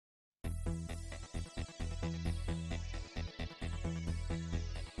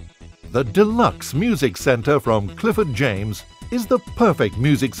The Deluxe Music Center from Clifford James is the perfect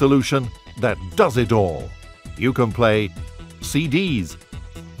music solution that does it all. You can play CDs,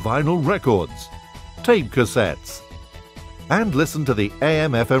 vinyl records, tape cassettes, and listen to the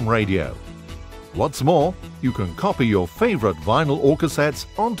AM/FM radio. What's more, you can copy your favorite vinyl or cassettes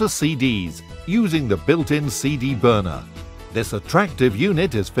onto CDs using the built-in CD burner. This attractive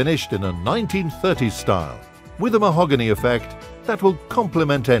unit is finished in a 1930s style with a mahogany effect that will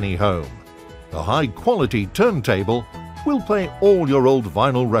complement any home. The high-quality turntable will play all your old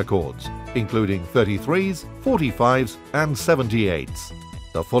vinyl records, including 33s, 45s and 78s.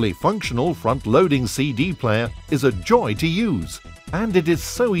 The fully functional front-loading CD player is a joy to use, and it is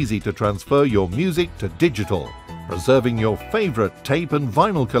so easy to transfer your music to digital, preserving your favorite tape and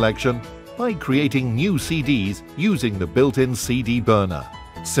vinyl collection by creating new CDs using the built-in CD burner.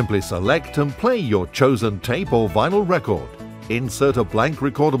 Simply select and play your chosen tape or vinyl record. Insert a blank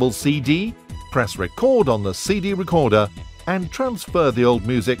recordable CD, press record on the CD recorder, and transfer the old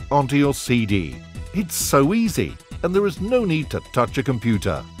music onto your CD. It's so easy, and there is no need to touch a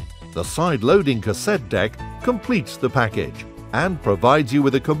computer. The side-loading cassette deck completes the package and provides you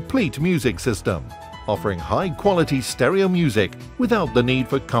with a complete music system, offering high-quality stereo music without the need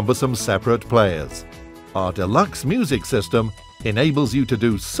for cumbersome separate players. Our Deluxe music system enables you to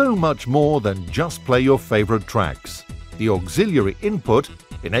do so much more than just play your favorite tracks. The auxiliary input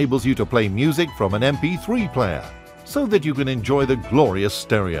enables you to play music from an MP3 player, so that you can enjoy the glorious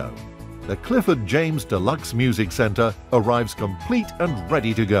stereo. The Clifford James Deluxe Music Center arrives complete and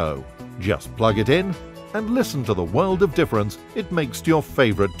ready to go. Just plug it in and listen to the world of difference it makes to your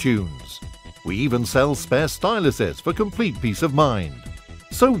favorite tunes. We even sell spare styluses for complete peace of mind.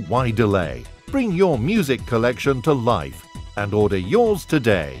 So why delay? Bring your music collection to life and order yours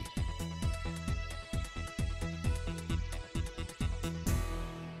today.